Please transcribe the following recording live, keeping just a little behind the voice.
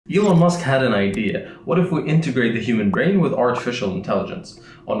Elon Musk had an idea. What if we integrate the human brain with artificial intelligence?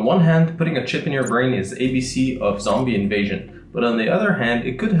 On one hand, putting a chip in your brain is ABC of zombie invasion, but on the other hand,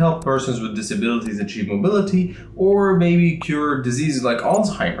 it could help persons with disabilities achieve mobility or maybe cure diseases like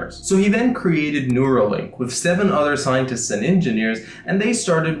Alzheimer's. So he then created Neuralink with 7 other scientists and engineers, and they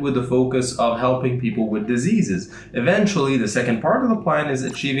started with the focus of helping people with diseases. Eventually, the second part of the plan is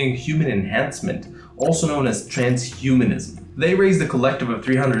achieving human enhancement, also known as transhumanism. They raised a collective of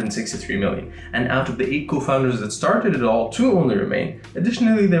 $363 million, and out of the 8 co-founders that started it all, 2 only remain.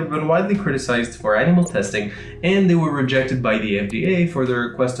 Additionally, they've been widely criticized for animal testing, and they were rejected by the FDA for their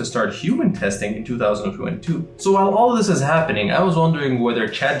request to start human testing in 2022. So while all this is happening, I was wondering whether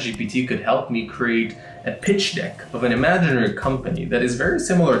ChatGPT could help me create a pitch deck of an imaginary company that is very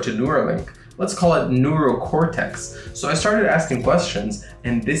similar to Neuralink. Let's call it NeuroCortex. So I started asking questions,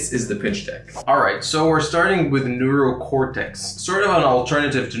 and this is the pitch deck. Alright, so we're starting with NeuroCortex, sort of an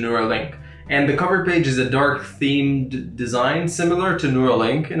alternative to Neuralink. And the cover page is a dark themed design, similar to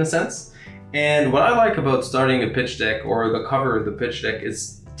Neuralink in a sense. And what I like about starting a pitch deck, or the cover of the pitch deck,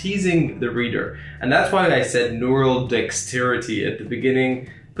 is teasing the reader. And that's why I said neural dexterity at the beginning,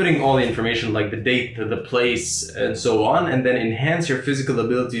 putting all the information like the date, the place, and so on, and then enhance your physical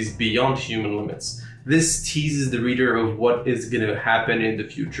abilities beyond human limits. This teases the reader of what is going to happen in the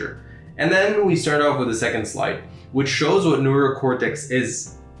future. And then we start off with the second slide, which shows what NeuroCortex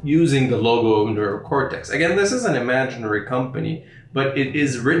is, using the logo of NeuroCortex. Again, this is an imaginary company, but it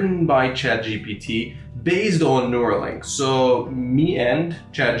is written by ChatGPT based on Neuralink. So me and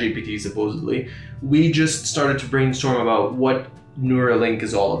ChatGPT, supposedly, we just started to brainstorm about what Neuralink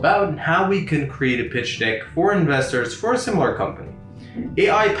is all about and how we can create a pitch deck for investors for a similar company.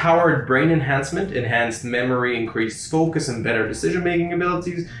 AI-powered brain enhancement, enhanced memory, increased focus, and better decision-making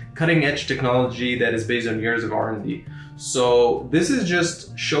abilities, cutting-edge technology that is based on years of R&D. So this is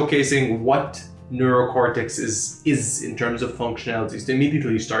just showcasing what NeuroCortex is in terms of functionalities to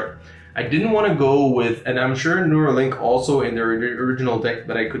immediately start. I didn't want to go with, and I'm sure Neuralink also in their original deck,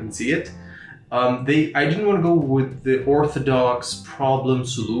 but I couldn't see it. I didn't want to go with the orthodox problem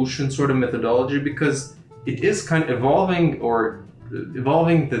solution sort of methodology, because it is kind of evolving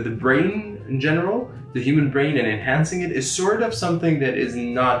the brain in general, the human brain, and enhancing it is sort of something that is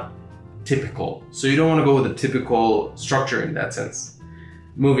not typical. So you don't want to go with a typical structure in that sense.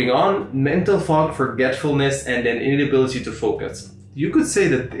 Moving on, mental fog, forgetfulness, and an inability to focus. You could say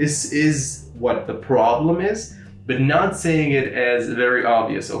that this is what the problem is, but not saying it as very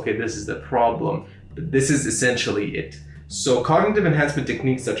obvious, okay, this is the problem, but this is essentially it. So cognitive enhancement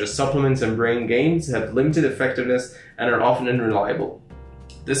techniques such as supplements and brain games have limited effectiveness and are often unreliable.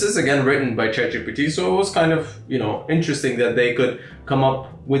 This is again written by ChatGPT, so it was kind of, interesting that they could come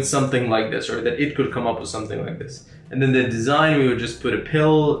up with something like this, or that it could come up with something like this. And then the design, we would just put a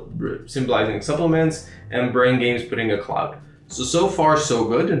pill symbolizing supplements and brain games putting a cloud. So far so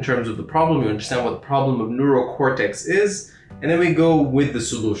good in terms of the problem. You understand what the problem of NeuroCortex is, and then we go with the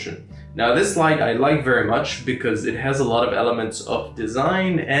solution. Now this slide I like very much because it has a lot of elements of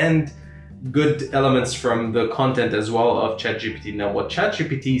design and good elements from the content as well of ChatGPT. Now what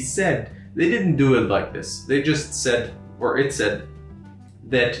ChatGPT said, they didn't do it like this. They just said, or it said,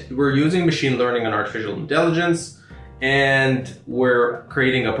 that we're using machine learning and artificial intelligence, and we're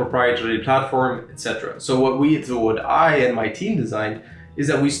creating a proprietary platform, etc. So what I and my team designed is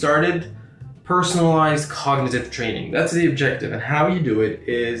that we started personalized cognitive training. That's the objective, and how you do it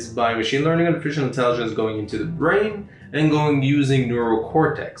is by machine learning and artificial intelligence going into the brain and using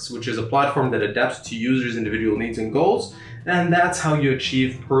NeuroCortex, which is a platform that adapts to users' individual needs and goals, and that's how you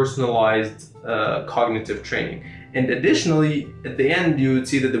achieve personalized cognitive training. And additionally, at the end, you would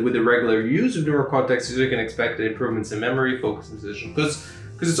see that with the regular use of NeuroCortex, you can expect improvements in memory, focus, and decision, because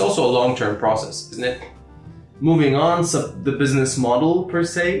it's also a long-term process, isn't it? Moving on, so the business model per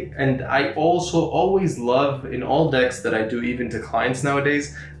se, and I also always love in all decks that I do, even to clients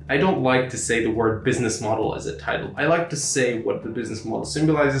nowadays, I don't like to say the word business model as a title. I like to say what the business model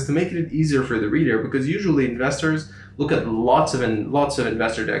symbolizes to make it easier for the reader, because usually investors look at lots of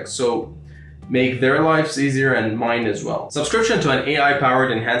investor decks, so make their lives easier and mine as well. Subscription to an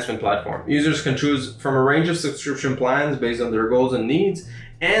AI-powered enhancement platform. Users can choose from a range of subscription plans based on their goals and needs,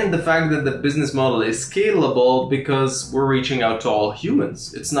 and the fact that the business model is scalable because we're reaching out to all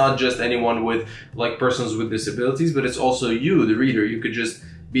humans. It's not just anyone with, like, persons with disabilities, but it's also you, the reader. You could just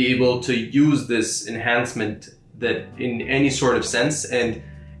be able to use this enhancement that in any sort of sense, and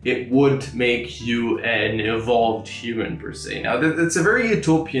it would make you an evolved human per se. Now, that's a very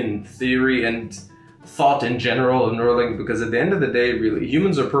utopian theory and thought in general of Neuralink, because at the end of the day, really,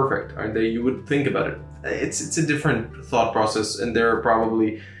 humans are perfect, aren't they? You would think about it. It's a different thought process, and there are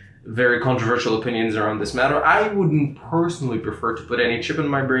probably very controversial opinions around this matter. I wouldn't personally prefer to put any chip in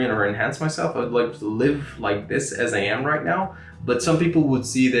my brain or enhance myself. I would like to live like this as I am right now. But some people would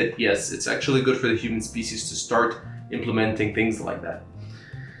see that, yes, it's actually good for the human species to start implementing things like that.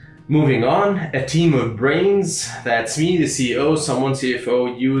 Moving on, a team of brains. That's me, the CEO, someone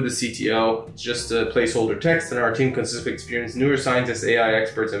CFO, you, the CTO. It's just a placeholder text, and our team consists of experienced neuroscientists, AI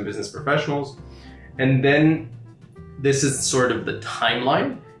experts, and business professionals. And then this is sort of the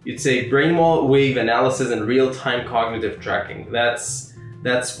timeline. You'd say brainwave analysis and real-time cognitive tracking. That's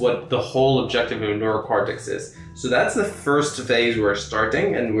what the whole objective of NeuroCortex is. So that's the first phase we're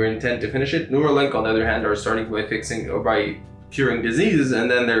starting, and we intend to finish it. Neuralink, on the other hand, are starting by fixing or by curing diseases, and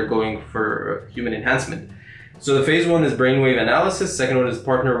then they're going for human enhancement. So the phase one is brainwave analysis. Second one is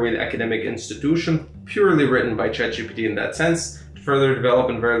partner with academic institution, purely written by ChatGPT in that sense, to further develop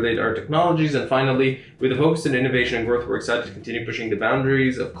and validate our technologies. And finally, with a focus on innovation and growth, we're excited to continue pushing the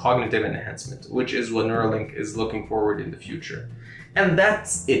boundaries of cognitive enhancement, which is what Neuralink is looking forward in the future. And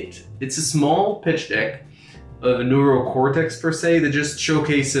that's it. It's a small pitch deck of a NeuroCortex per se that just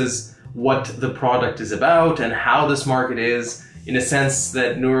showcases what the product is about and how this market is, in a sense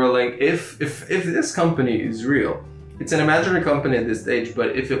that Neuralink, if this company is real, it's an imaginary company at this stage,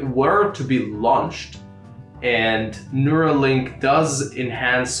 but if it were to be launched and Neuralink does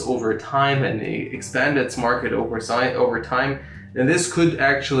enhance over time and expand its market over time, then this could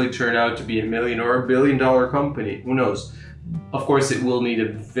actually turn out to be $1 million or $1 billion company. Who knows? Of course, it will need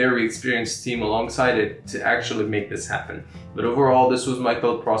a very experienced team alongside it to actually make this happen. But overall, this was my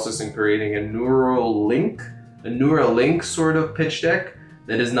thought process in creating a Neuralink sort of pitch deck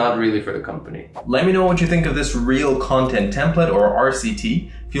that is not really for the company. Let me know what you think of this real content template, or RCT.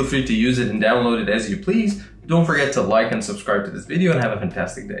 Feel free to use it and download it as you please. Don't forget to like and subscribe to this video, and have a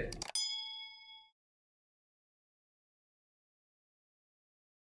fantastic day.